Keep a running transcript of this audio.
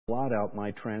blot out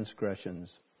my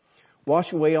transgressions.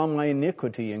 Wash away all my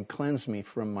iniquity and cleanse me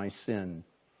from my sin.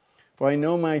 For I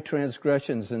know my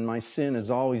transgressions, and my sin is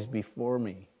always before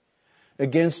me.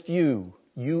 Against you,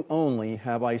 you only,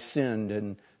 have I sinned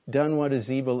and done what is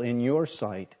evil in your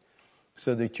sight,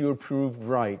 so that you are proved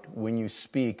right when you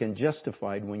speak and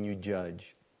justified when you judge.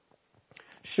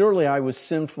 Surely I was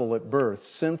sinful at birth,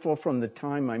 sinful from the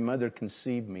time my mother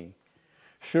conceived me.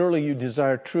 Surely you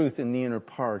desire truth in the inner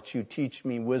parts. You teach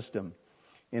me wisdom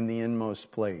in the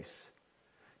inmost place.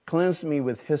 Cleanse me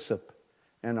with hyssop,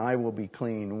 and I will be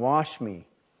clean. Wash me,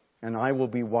 and I will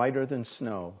be whiter than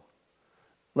snow.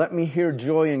 Let me hear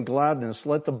joy and gladness.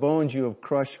 Let the bones you have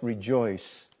crushed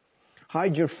rejoice.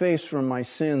 Hide your face from my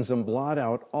sins and blot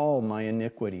out all my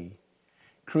iniquity.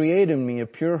 Create in me a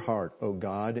pure heart, O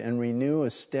God, and renew a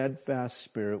steadfast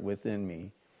spirit within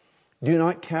me. Do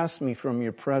not cast me from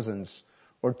your presence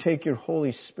or take your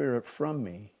Holy Spirit from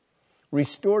me.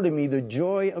 Restore to me the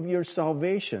joy of your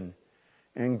salvation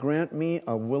and grant me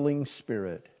a willing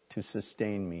spirit to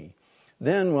sustain me.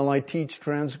 Then will I teach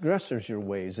transgressors your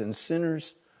ways, and sinners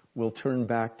will turn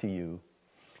back to you.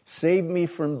 Save me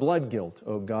from blood guilt,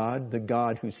 O God, the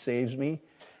God who saves me,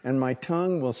 and my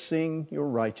tongue will sing your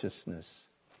righteousness.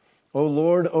 O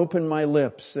Lord, open my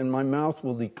lips, and my mouth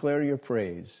will declare your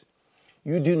praise.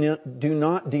 You do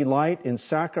not delight in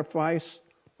sacrifice,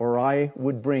 or I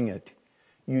would bring it.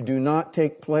 You do not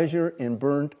take pleasure in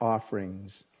burnt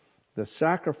offerings. The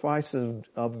sacrifices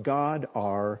of God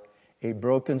are a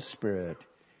broken spirit,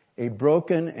 a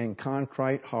broken and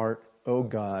contrite heart, O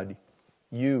God,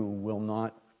 you will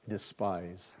not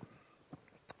despise.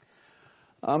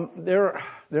 There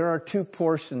are two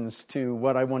portions to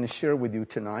what I want to share with you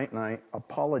tonight, and I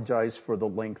apologize for the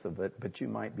length of it, but you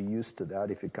might be used to that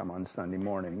if you come on Sunday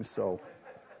mornings. So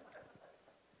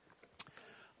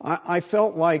I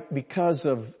felt like because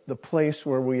of the place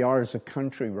where we are as a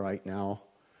country right now,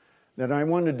 that I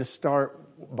wanted to start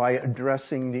by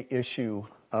addressing the issue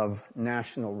of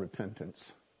national repentance.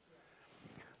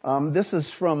 This is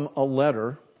from a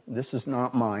letter. This is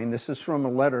not mine. This is from a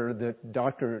letter that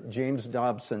Dr. James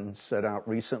Dobson sent out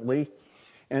recently.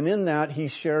 And in that, he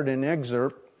shared an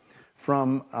excerpt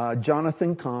from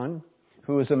Jonathan Cahn,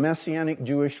 who is a Messianic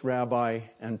Jewish rabbi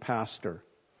and pastor.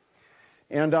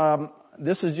 And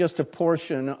this is just a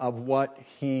portion of what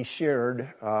he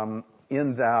shared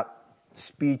in that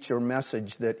speech or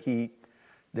message that he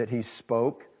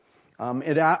spoke.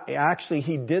 Actually,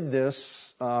 he did this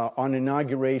on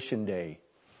Inauguration Day.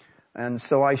 And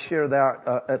so I share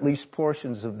that, at least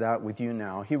portions of that with you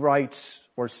now. He writes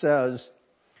or says,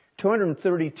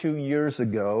 232 years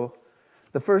ago,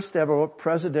 the first ever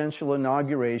presidential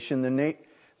inauguration, in the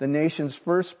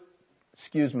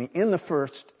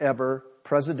first ever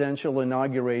presidential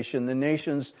inauguration, the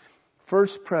nation's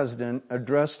first president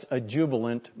addressed a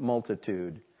jubilant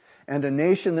multitude, and a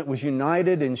nation that was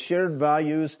united in shared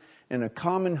values and a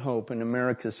common hope in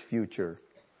America's future.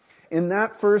 In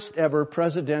that first ever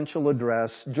presidential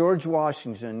address, George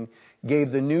Washington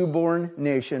gave the newborn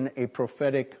nation a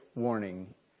prophetic warning.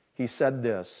 He said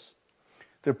this: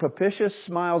 "The propitious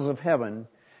smiles of heaven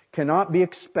cannot be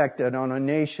expected on a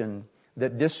nation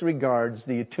that disregards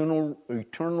the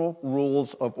eternal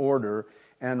rules of order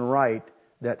and right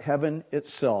that heaven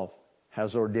itself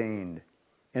has ordained."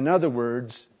 In other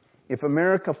words, if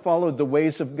America followed the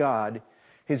ways of God,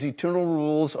 His eternal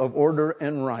rules of order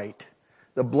and right,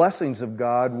 the blessings of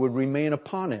God would remain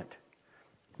upon it.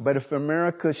 But if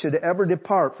America should ever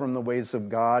depart from the ways of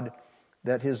God,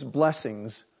 that His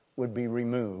blessings would be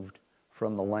removed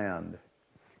from the land.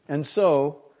 And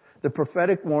so, the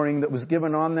prophetic warning that was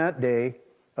given on that day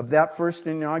of that first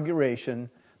inauguration,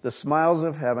 the smiles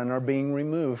of heaven are being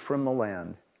removed from the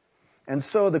land. And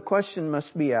so the question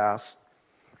must be asked,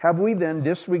 have we then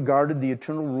disregarded the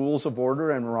eternal rules of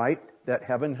order and right that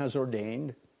heaven has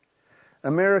ordained?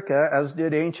 America, as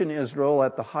did ancient Israel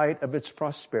at the height of its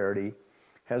prosperity,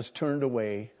 has turned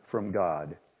away from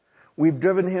God. We've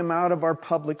driven Him out of our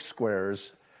public squares,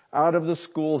 out of the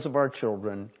schools of our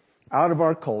children, out of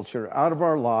our culture, out of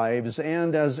our lives,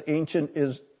 and as ancient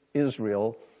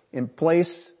Israel, in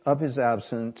place of His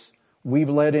absence, we've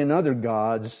let in other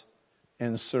gods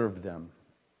and served them.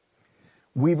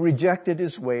 We've rejected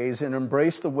His ways and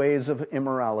embraced the ways of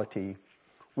immorality.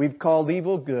 We've called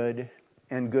evil good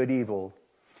and good evil.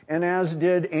 And as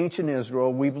did ancient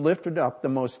Israel, we've lifted up the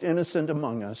most innocent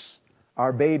among us,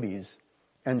 our babies,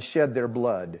 and shed their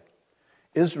blood.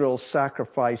 Israel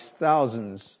sacrificed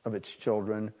thousands of its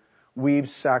children. We've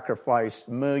sacrificed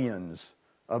millions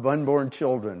of unborn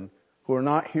children who are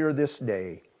not here this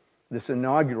day, this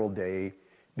inaugural day,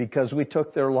 because we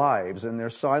took their lives, and their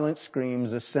silent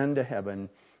screams ascend to heaven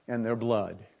and their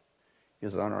blood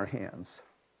is on our hands.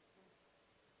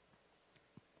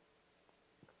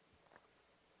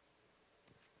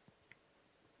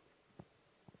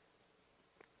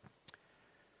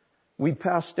 We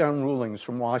passed down rulings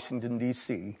from Washington,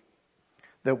 D.C.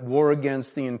 that war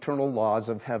against the internal laws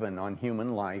of heaven on human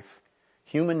life,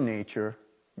 human nature,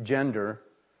 gender,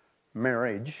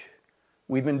 marriage.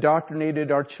 We've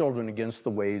indoctrinated our children against the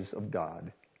ways of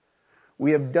God.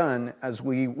 We have done as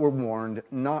we were warned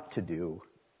not to do,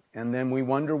 and then we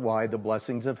wonder why the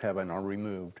blessings of heaven are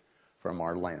removed from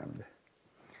our land.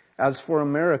 As for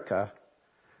America,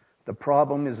 the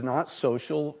problem is not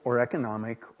social or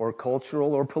economic or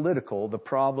cultural or political. The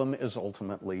problem is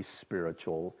ultimately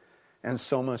spiritual, and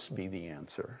so must be the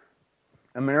answer.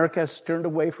 America has turned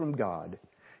away from God,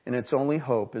 and its only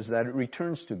hope is that it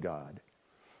returns to God.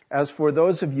 As for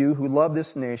those of you who love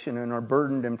this nation and are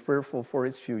burdened and fearful for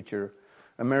its future,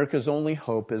 America's only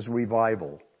hope is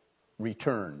revival,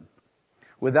 return.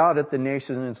 Without it, the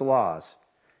nation is lost,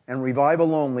 and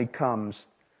revival only comes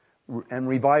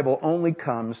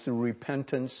through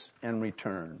repentance and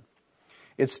return.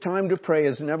 It's time to pray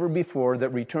as never before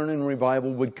that return and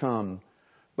revival would come.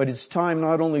 But it's time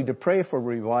not only to pray for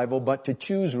revival, but to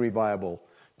choose revival,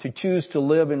 to choose to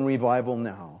live in revival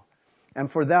now.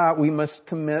 And for that, we must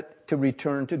commit to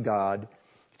return to God,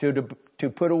 to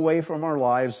put away from our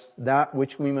lives that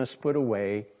which we must put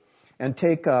away, and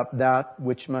take up that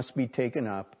which must be taken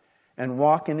up, and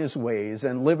walk in His ways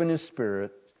and live in His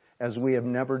Spirit as we have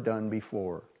never done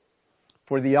before.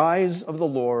 For the eyes of the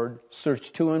Lord search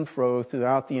to and fro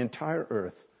throughout the entire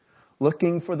earth,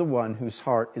 looking for the one whose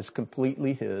heart is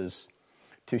completely His,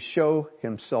 to show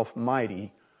Himself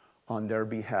mighty on their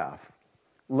behalf.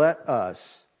 Let us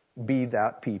be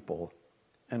that people,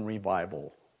 and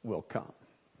revival will come.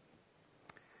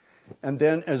 And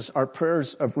then as our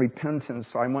prayers of repentance,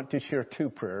 I want to share two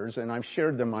prayers, and I've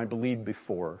shared them, I believe,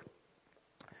 before.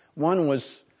 One was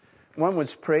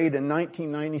prayed in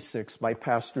 1996 by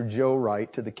Pastor Joe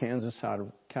Wright to the Kansas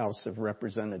House of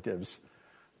Representatives,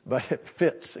 but it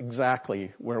fits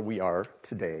exactly where we are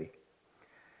today.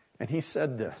 And he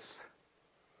said this: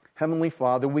 Heavenly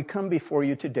Father, we come before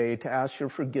you today to ask your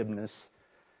forgiveness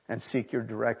and seek your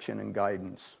direction and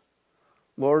guidance.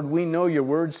 Lord, we know your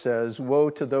word says, woe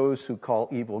to those who call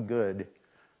evil good,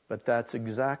 but that's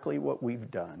exactly what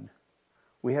we've done.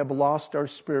 We have lost our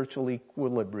spiritual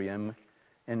equilibrium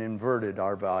and inverted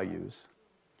our values.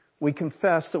 We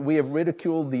confess that we have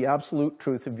ridiculed the absolute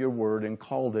truth of your word and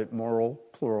called it moral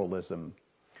pluralism.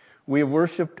 We have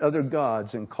worshipped other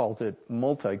gods and called it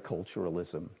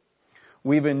multiculturalism.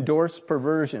 We've endorsed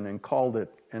perversion and called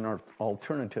it an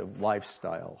alternative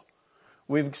lifestyle.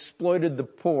 We've exploited the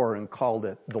poor and called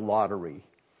it the lottery.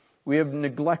 We have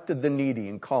neglected the needy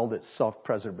and called it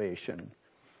self-preservation.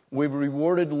 We've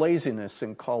rewarded laziness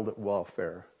and called it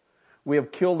welfare. We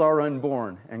have killed our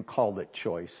unborn and called it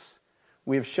choice.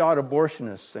 We have shot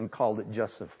abortionists and called it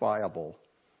justifiable.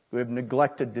 We have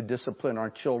neglected to discipline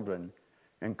our children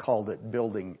and called it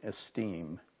building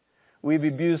esteem. We've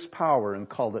abused power and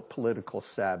called it political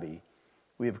savvy.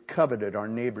 We have coveted our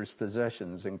neighbor's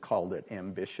possessions and called it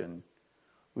ambition.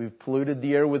 We've polluted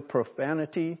the air with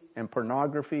profanity and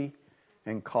pornography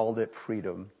and called it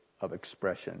freedom of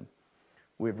expression.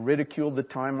 We've ridiculed the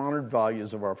time-honored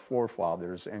values of our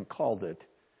forefathers and called it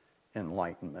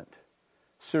enlightenment.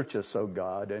 Search us, O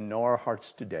God, and know our hearts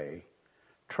today.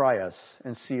 Try us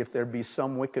and see if there be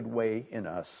some wicked way in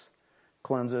us.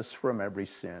 Cleanse us from every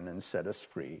sin and set us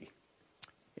free.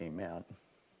 Amen.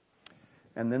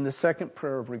 And then the second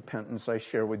prayer of repentance I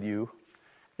share with you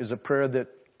is a prayer that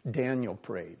Daniel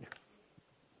prayed.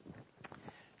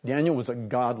 Daniel was a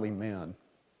godly man.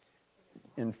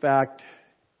 In fact,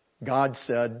 God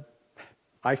said,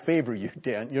 I favor you,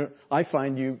 Dan. I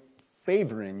find you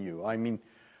favor in you. I mean,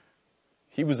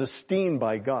 he was esteemed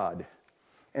by God.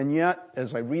 And yet,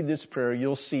 as I read this prayer,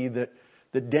 you'll see that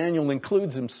Daniel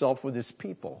includes himself with his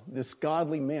people. This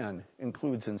godly man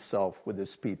includes himself with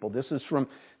his people. This is from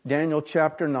Daniel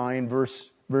chapter 9,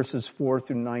 verses 4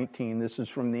 through 19. This is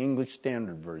from the English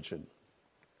Standard Version.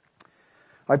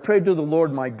 I prayed to the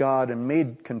Lord my God and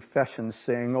made confession,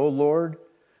 saying, O Lord,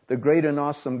 the great and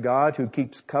awesome God who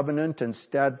keeps covenant and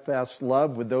steadfast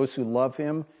love with those who love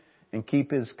him and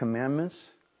keep his commandments,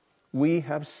 we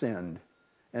have sinned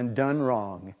and done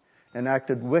wrong and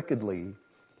acted wickedly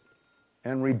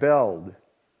and rebelled,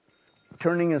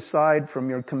 turning aside from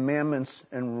your commandments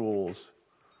and rules.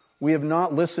 We have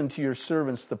not listened to your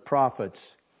servants, the prophets,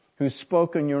 who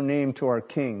spoke in your name to our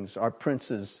kings, our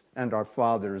princes, and our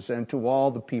fathers, and to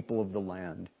all the people of the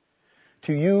land.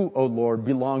 To you, O Lord,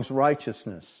 belongs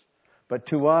righteousness, but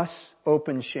to us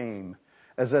open shame.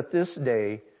 as at this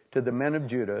day to the men of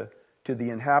Judah, to the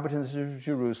inhabitants of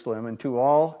Jerusalem, and to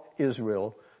all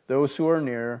Israel, those who are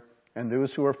near and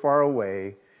those who are far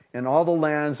away, in all the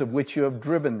lands of which you have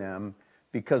driven them,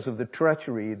 because of the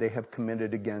treachery they have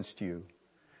committed against you.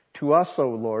 To us, O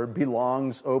Lord,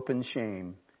 belongs open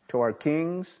shame, to our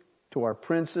kings, to our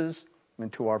princes,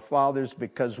 and to our fathers,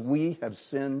 because we have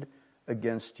sinned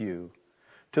against you.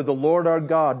 To the Lord our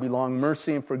God belong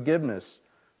mercy and forgiveness,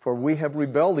 for we have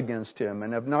rebelled against him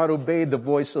and have not obeyed the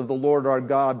voice of the Lord our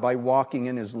God by walking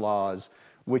in his laws,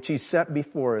 which he set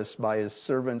before us by his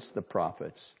servants the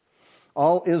prophets.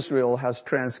 All Israel has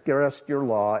transgressed your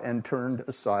law and turned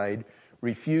aside,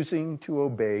 refusing to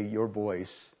obey your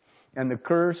voice. And the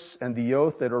curse and the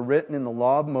oath that are written in the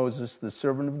law of Moses, the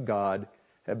servant of God,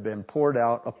 have been poured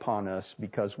out upon us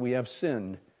because we have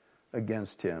sinned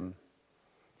against him.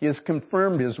 He has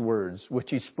confirmed his words, which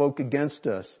he spoke against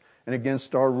us and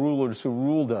against our rulers who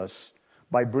ruled us,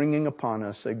 by bringing upon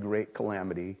us a great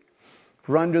calamity.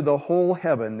 For under the whole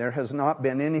heaven there has not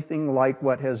been anything like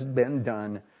what has been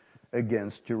done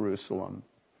against Jerusalem.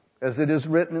 As it is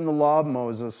written in the law of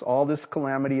Moses, all this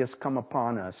calamity has come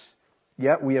upon us.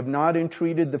 Yet we have not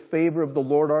entreated the favor of the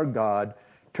Lord our God,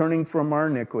 turning from our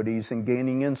iniquities and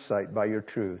gaining insight by your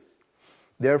truth.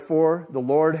 Therefore, the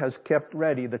Lord has kept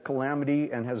ready the calamity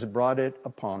and has brought it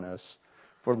upon us.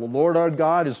 For the Lord our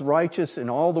God is righteous in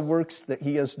all the works that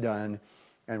he has done,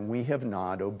 and we have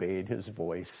not obeyed his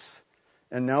voice.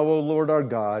 And now, O Lord our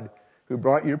God, who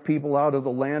brought your people out of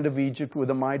the land of Egypt with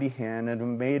a mighty hand and have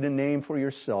made a name for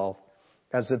yourself,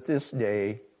 as at this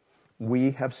day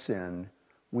we have sinned,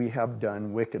 we have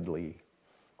done wickedly.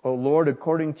 O Lord,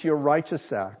 according to your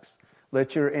righteous acts,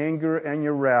 let your anger and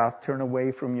your wrath turn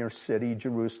away from your city,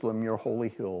 Jerusalem, your holy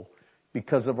hill,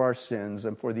 because of our sins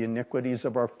and for the iniquities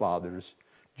of our fathers.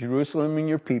 Jerusalem and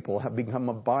your people have become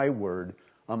a byword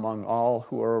among all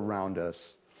who are around us.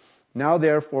 Now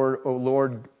therefore, O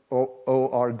Lord, O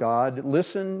our God,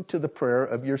 listen to the prayer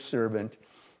of your servant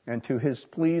and to his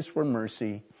pleas for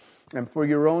mercy. And for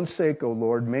your own sake, O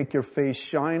Lord, make your face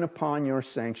shine upon your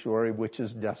sanctuary, which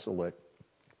is desolate.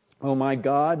 O my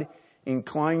God,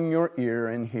 incline your ear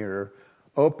and hear.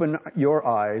 Open your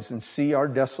eyes and see our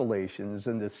desolations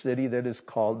in the city that is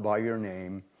called by your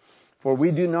name. For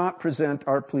we do not present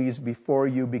our pleas before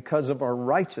you because of our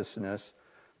righteousness,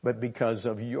 but because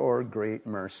of your great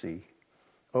mercy.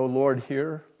 O Lord,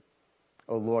 hear.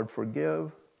 O Lord,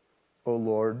 forgive. O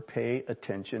Lord, pay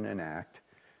attention and act.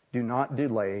 Do not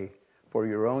delay for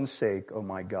your own sake, O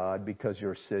my God, because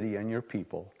your city and your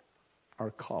people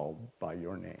are called by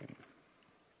your name.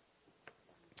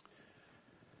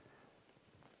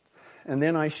 And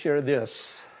then I share this,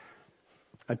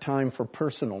 a time for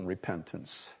personal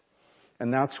repentance.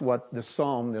 And that's what the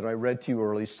psalm that I read to you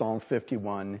earlier, Psalm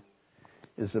 51,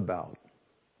 is about.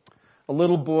 A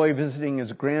little boy visiting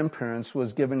his grandparents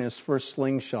was given his first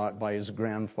slingshot by his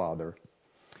grandfather.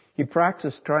 He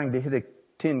practiced trying to hit a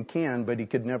tin can, but he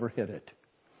could never hit it.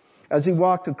 As he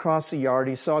walked across the yard,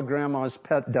 he saw Grandma's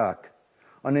pet duck.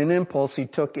 On an impulse, he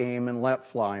took aim and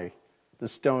let fly. The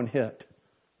stone hit.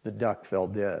 The duck fell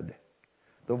dead.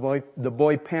 The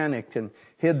boy panicked and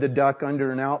hid the duck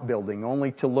under an outbuilding,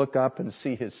 only to look up and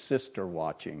see his sister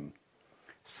watching.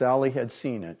 Sally had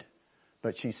seen it,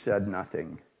 but she said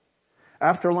nothing.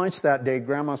 After lunch that day,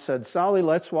 Grandma said, "Sally,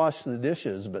 let's wash the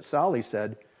dishes." But Sally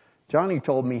said, "Johnny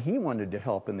told me he wanted to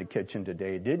help in the kitchen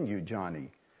today, didn't you, Johnny?"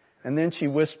 And then she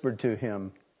whispered to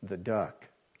him, "The duck."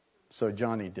 So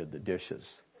Johnny did the dishes.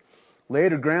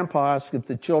 Later, Grandpa asked if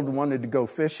the children wanted to go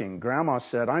fishing. Grandma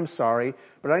said, "I'm sorry,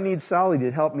 but I need Sally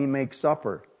to help me make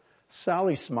supper."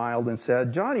 Sally smiled and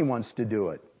said, "Johnny wants to do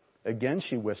it." Again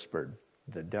she whispered,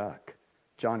 "The duck."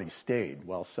 Johnny stayed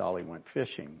while Sally went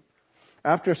fishing.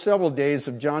 After several days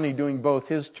of Johnny doing both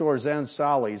his chores and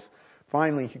Sally's,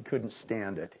 finally he couldn't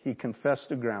stand it. He confessed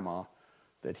to Grandma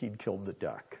that he'd killed the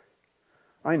duck.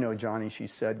 "I know, Johnny," she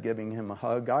said, giving him a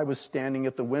hug. "I was standing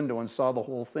at the window and saw the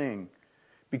whole thing.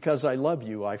 Because I love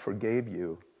you, I forgave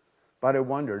you. But I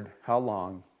wondered how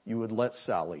long you would let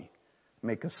Sally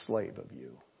make a slave of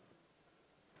you."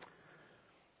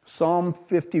 Psalm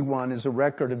 51 is a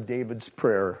record of David's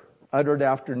prayer, uttered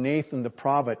after Nathan the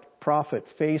prophet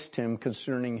faced him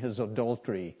concerning his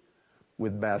adultery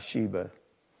with Bathsheba.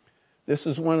 This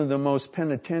is one of the most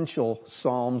penitential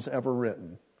psalms ever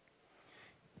written.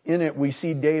 In it, we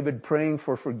see David praying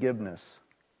for forgiveness.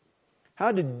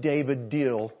 How did David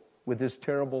deal with his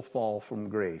terrible fall from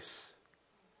grace?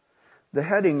 The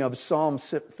heading of Psalm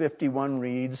 51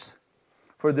 reads,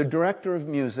 "For the director of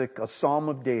music, a psalm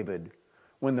of David,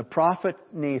 when the prophet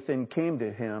Nathan came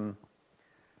to him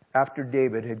after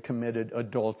David had committed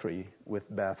adultery with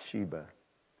Bathsheba."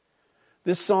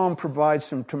 This psalm provides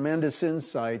some tremendous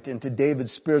insight into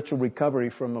David's spiritual recovery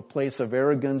from a place of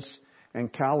arrogance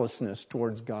and callousness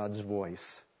towards God's voice.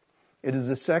 It is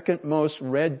the second most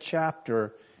read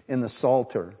chapter in the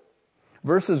Psalter.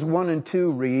 Verses 1 and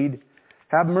 2 read,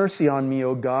 "Have mercy on me,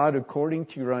 O God, according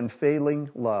to your unfailing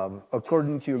love.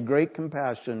 According to your great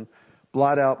compassion,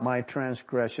 blot out my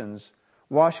transgressions.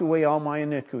 Wash away all my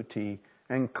iniquity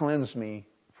and cleanse me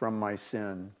from my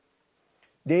sin."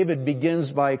 David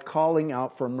begins by calling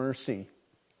out for mercy.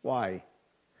 Why?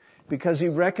 Because he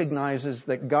recognizes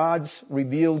that God's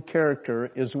revealed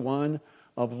character is one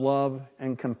of love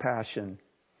and compassion.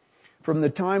 From the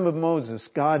time of Moses,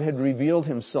 God had revealed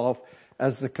himself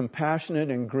as the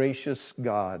compassionate and gracious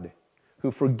God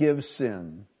who forgives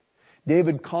sin.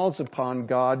 David calls upon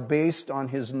God based on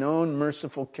his known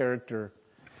merciful character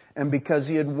and because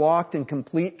he had walked in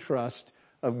complete trust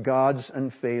of God's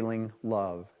unfailing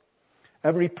love.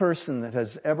 Every person that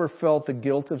has ever felt the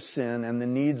guilt of sin and the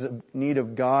need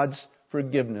of God's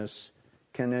forgiveness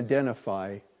can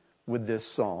identify with this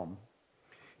psalm.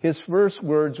 His first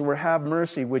words were, "Have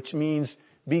mercy," which means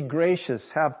be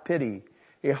gracious, have pity.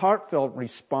 A heartfelt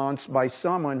response by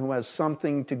someone who has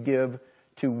something to give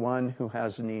to one who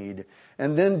has need.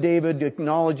 And then David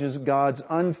acknowledges God's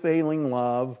unfailing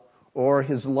love or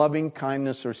his loving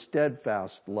kindness or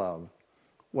steadfast love.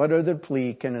 What other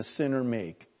plea can a sinner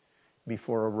make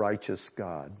before a righteous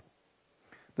God?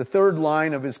 The third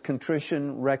line of his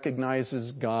contrition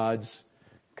recognizes God's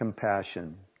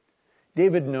compassion.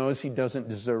 David knows he doesn't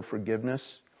deserve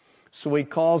forgiveness, so he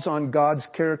calls on God's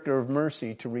character of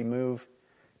mercy to remove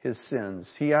his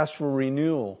sins. He asks for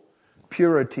renewal,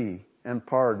 purity, and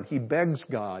pardon. He begs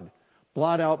God,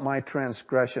 "Blot out my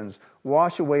transgressions,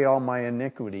 wash away all my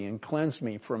iniquity, and cleanse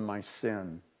me from my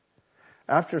sin."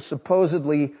 After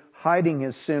supposedly hiding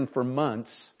his sin for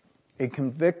months, a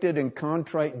convicted and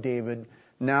contrite David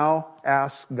now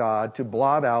asks God to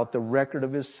blot out the record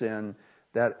of his sin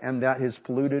and that his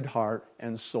polluted heart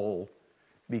and soul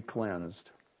be cleansed.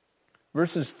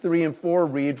 Verses 3 and 4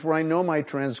 read, "For I know my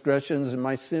transgressions, and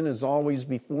my sin is always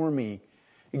before me.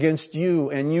 Against you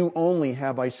and you only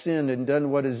have I sinned and done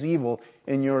what is evil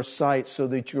in your sight, so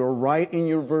that you are right in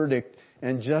your verdict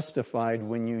and justified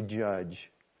when you judge."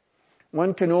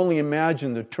 One can only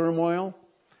imagine the turmoil,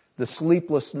 the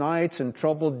sleepless nights and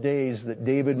troubled days that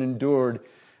David endured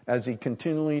as he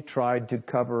continually tried to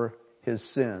cover his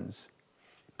sins.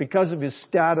 Because of his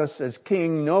status as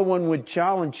king, no one would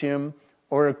challenge him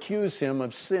or accuse him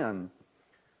of sin.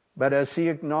 But as he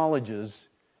acknowledges,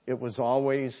 it was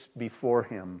always before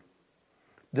him.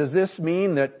 Does this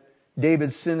mean that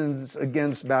David's sins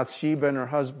against Bathsheba and her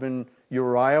husband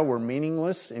Uriah were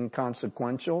meaningless,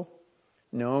 inconsequential?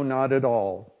 No, not at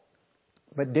all.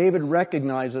 But David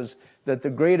recognizes that the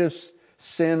greatest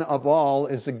sin of all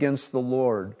is against the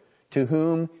Lord, to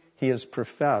whom he has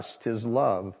professed his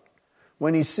love.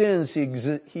 When he sins,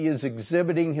 he is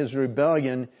exhibiting his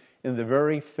rebellion in the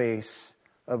very face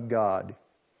of God.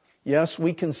 Yes,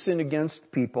 we can sin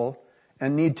against people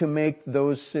and need to make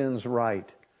those sins right.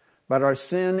 But our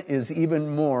sin is even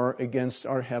more against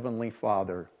our Heavenly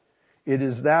Father. It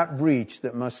is that breach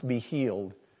that must be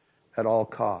healed at all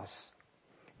costs.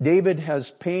 David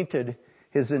has painted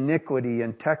his iniquity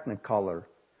in technicolor.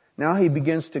 Now he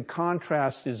begins to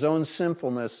contrast his own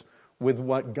sinfulness with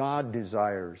what God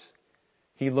desires.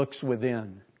 He looks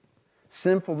within.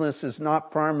 Sinfulness is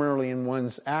not primarily in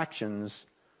one's actions,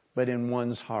 but in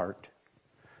one's heart.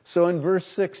 So in verse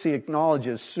 6 he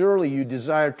acknowledges, "Surely you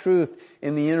desire truth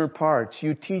in the inner parts.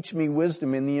 You teach me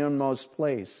wisdom in the inmost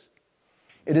place."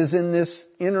 It is in this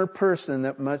inner person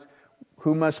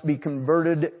who must be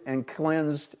converted and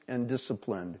cleansed and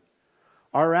disciplined.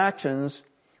 Our actions,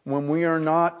 when we are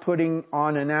not putting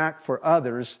on an act for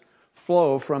others,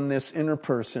 flow from this inner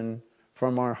person,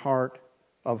 from our heart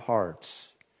of hearts.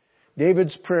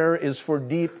 David's prayer is for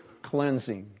deep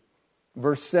cleansing.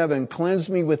 Verse 7, "Cleanse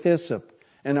me with hyssop,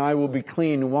 and I will be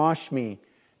clean. Wash me,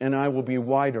 and I will be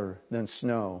whiter than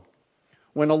snow."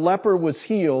 When a leper was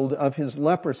healed of his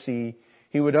leprosy,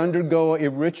 he would undergo a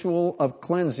ritual of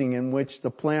cleansing in which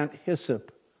the plant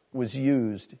hyssop was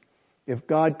used. If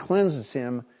God cleanses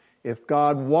him, if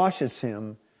God washes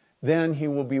him, then he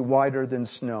will be whiter than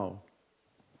snow.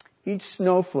 Each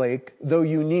snowflake, though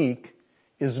unique,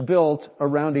 is built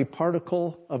around a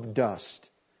particle of dust.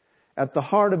 At the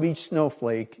heart of each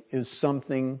snowflake is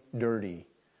something dirty.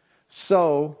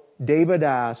 So David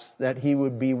asked that he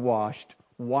would be washed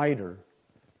whiter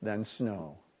than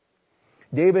snow.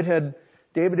 David had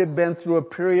been through a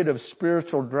period of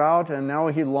spiritual drought, and now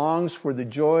he longs for the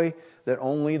joy that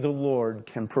only the Lord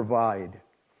can provide.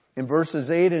 In verses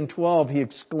 8 and 12, he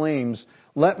exclaims,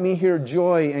 "Let me hear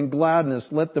joy and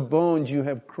gladness. Let the bones you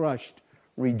have crushed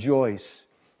rejoice.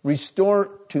 Restore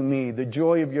to me the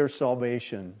joy of your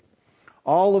salvation."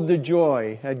 All of the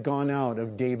joy had gone out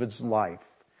of David's life,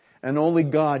 and only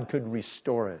God could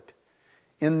restore it.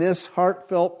 In this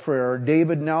heartfelt prayer,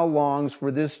 David now longs for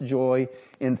this joy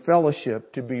in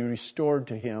fellowship to be restored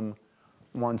to him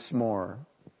once more.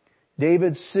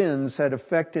 David's sins had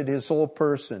affected his whole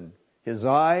person. His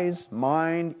eyes,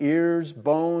 mind, ears,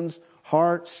 bones,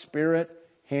 heart, spirit,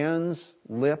 hands,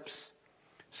 lips.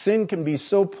 Sin can be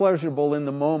so pleasurable in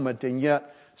the moment and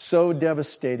yet so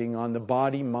devastating on the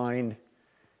body, mind,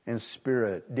 and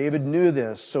spirit. David knew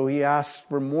this, so he asked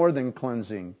for more than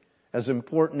cleansing, as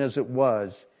important as it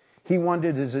was. He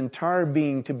wanted his entire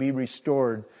being to be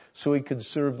restored so he could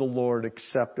serve the Lord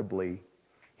acceptably.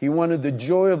 He wanted the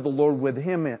joy of the Lord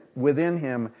within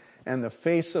him and the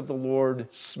face of the Lord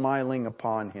smiling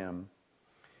upon him.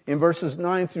 In verses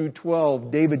 9 through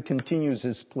 12, David continues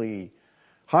his plea.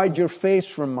 "Hide your face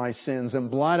from my sins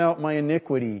and blot out my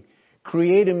iniquity.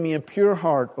 Create in me a pure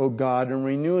heart, O God, and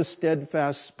renew a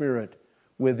steadfast spirit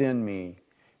within me.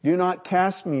 Do not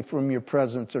cast me from your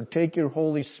presence or take your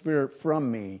Holy Spirit from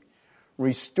me.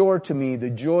 Restore to me the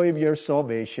joy of your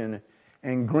salvation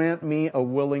and grant me a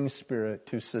willing spirit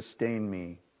to sustain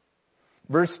me."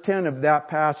 Verse 10 of that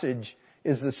passage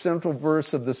is the central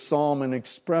verse of the psalm and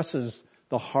expresses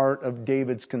the heart of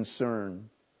David's concern.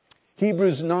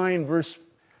 Hebrews 9 verse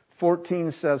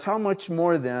 14 says, "How much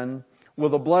more then will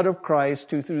the blood of Christ,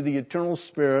 who through the eternal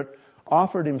Spirit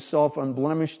offered himself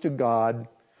unblemished to God,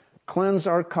 cleanse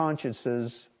our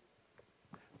consciences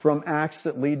from acts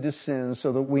that lead to sin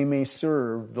so that we may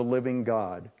serve the living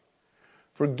God."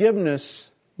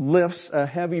 Forgiveness lifts a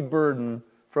heavy burden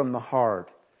from the heart.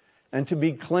 And to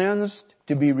be cleansed,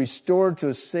 to be restored to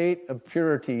a state of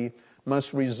purity,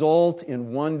 must result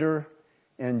in wonder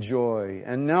and joy.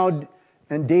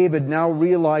 And David, now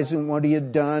realizing what he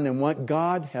had done and what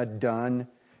God had done,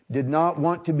 did not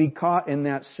want to be caught in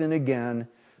that sin again,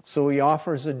 so he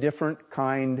offers a different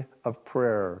kind of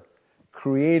prayer.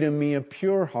 "Create in me a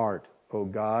pure heart, O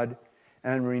God,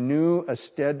 and renew a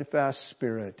steadfast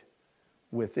spirit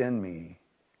within me."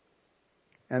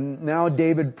 And now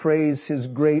David prays his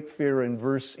great fear in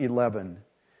verse 11.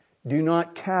 "Do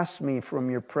not cast me from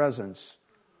your presence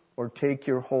or take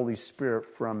your Holy Spirit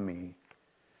from me."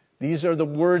 These are the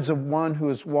words of one who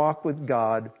has walked with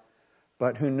God,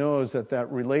 but who knows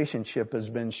that relationship has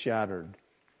been shattered.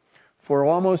 For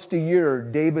almost a year,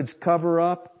 David's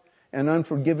cover-up and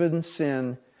unforgiven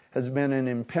sin has been an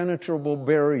impenetrable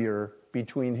barrier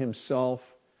between himself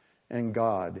and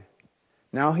God.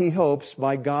 Now he hopes,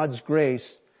 by God's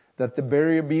grace, that the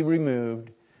barrier be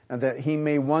removed and that he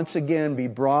may once again be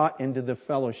brought into the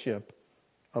fellowship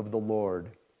of the Lord.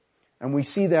 And we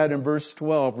see that in verse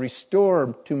 12.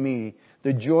 "Restore to me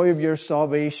the joy of your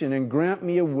salvation and grant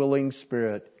me a willing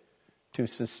spirit to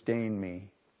sustain me."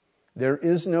 There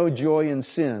is no joy in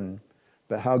sin,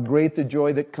 but how great the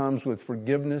joy that comes with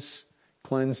forgiveness,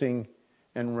 cleansing,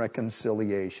 and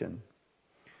reconciliation.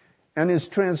 And his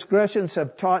transgressions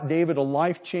have taught David a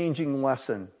life-changing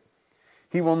lesson.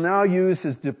 He will now use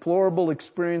his deplorable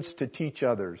experience to teach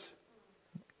others.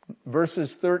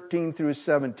 Verses 13 through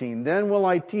 17. "Then will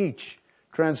I teach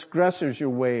transgressors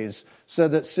your ways, so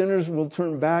that sinners will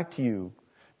turn back to you.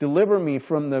 Deliver me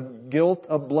from the guilt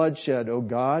of bloodshed, O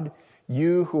God,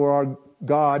 you who are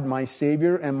God, my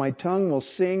Savior, and my tongue will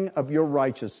sing of your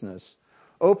righteousness.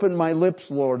 Open my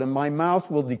lips, Lord, and my mouth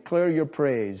will declare your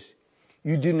praise.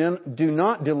 You do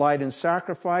not delight in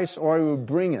sacrifice, or I will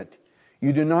bring it.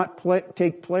 You do not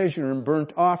take pleasure in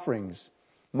burnt offerings.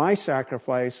 My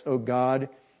sacrifice, O God,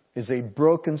 is a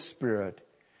broken spirit.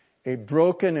 A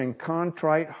broken and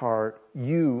contrite heart,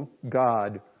 you,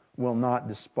 God, will not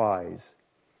despise."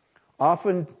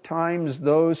 Oftentimes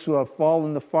those who have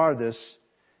fallen the farthest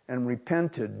and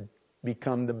repented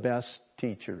become the best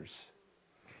teachers.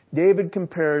 David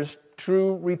compares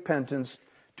true repentance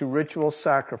to ritual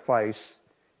sacrifice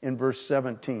in verse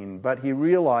 17, but he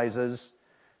realizes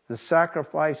the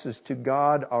sacrifices to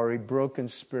God are a broken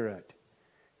spirit,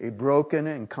 a broken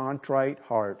and contrite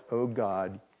heart, O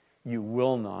God, you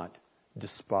will not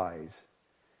despise.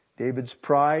 David's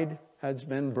pride has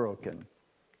been broken.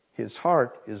 His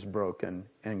heart is broken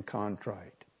and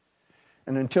contrite.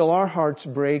 And until our hearts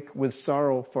break with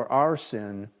sorrow for our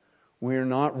sin, we are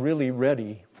not really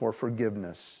ready for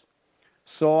forgiveness.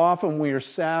 So often we are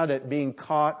sad at being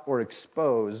caught or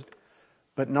exposed,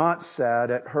 but not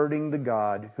sad at hurting the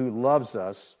God who loves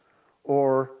us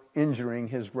or injuring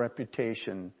his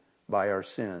reputation by our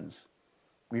sins.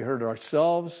 We hurt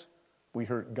ourselves, we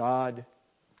hurt God,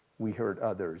 we hurt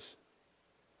others.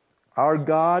 Our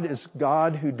God is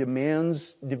God who demands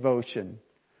devotion,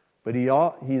 but He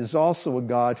is also a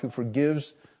God who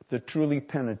forgives the truly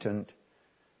penitent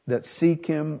that seek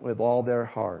Him with all their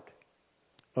heart.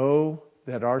 Oh,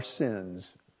 that our sins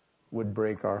would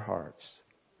break our hearts.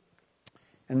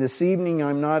 And this evening,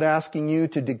 I'm not asking you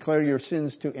to declare your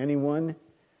sins to anyone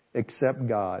except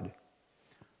God.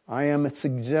 I am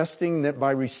suggesting that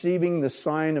by receiving the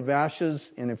sign of ashes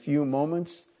in a few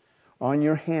moments on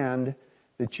your hand,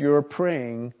 that you're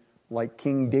praying like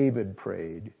King David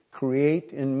prayed.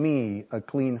 Create in me a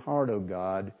clean heart, O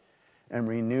God, and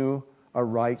renew a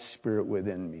right spirit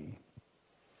within me.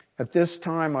 At this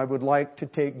time, I would like to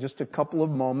take just a couple of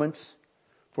moments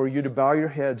for you to bow your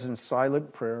heads in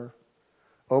silent prayer,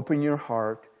 open your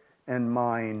heart and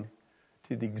mind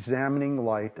to the examining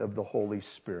light of the Holy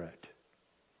Spirit.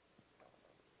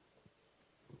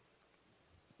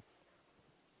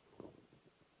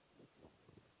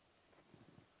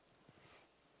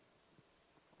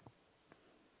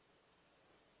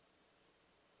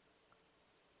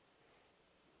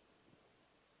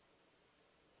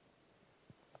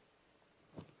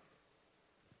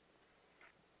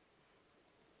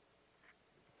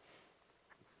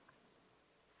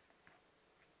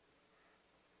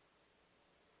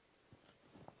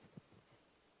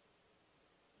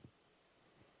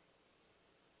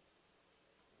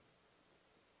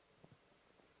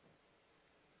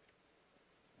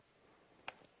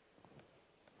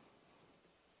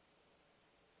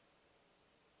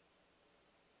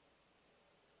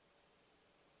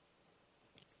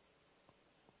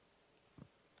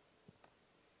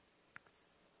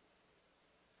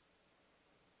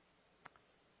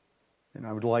 And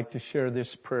I would like to share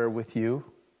this prayer with you.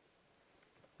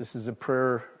 This is a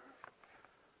prayer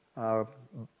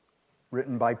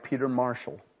written by Peter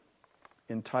Marshall,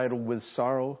 entitled With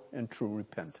Sorrow and True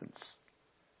Repentance.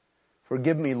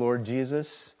 Forgive me, Lord Jesus,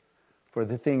 for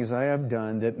the things I have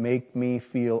done that make me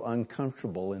feel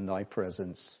uncomfortable in Thy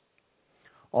presence.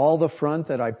 All the front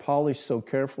that I polish so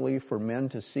carefully for men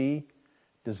to see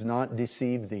does not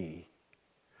deceive Thee.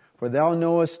 For Thou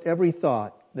knowest every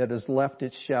thought that has left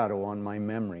its shadow on my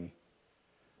memory,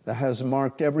 that has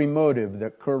marked every motive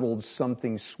that curdled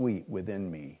something sweet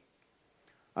within me.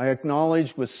 I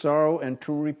acknowledge with sorrow and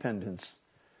true repentance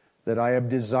that I have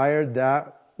desired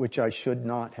that which I should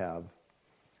not have.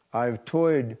 I have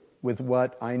toyed with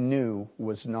what I knew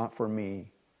was not for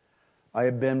me. I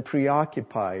have been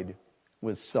preoccupied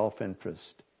with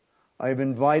self-interest. I have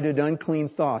invited unclean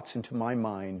thoughts into my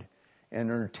mind and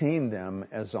entertained them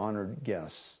as honored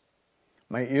guests.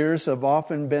 My ears have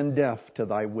often been deaf to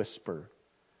Thy whisper.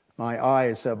 My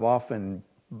eyes have been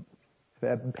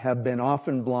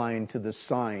often blind to the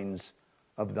signs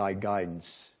of Thy guidance.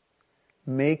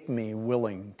 Make me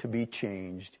willing to be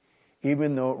changed,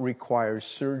 even though it requires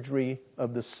surgery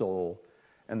of the soul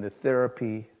and the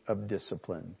therapy of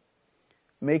discipline.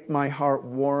 Make my heart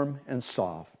warm and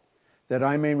soft, that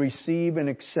I may receive and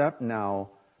accept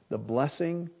now the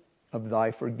blessing of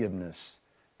Thy forgiveness,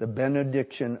 the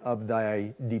benediction of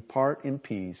Thy depart in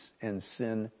peace and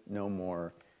sin no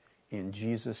more. In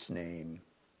Jesus' name,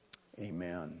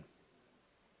 amen.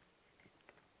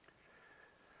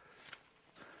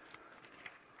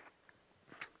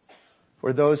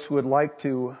 For those who would like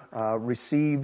to receive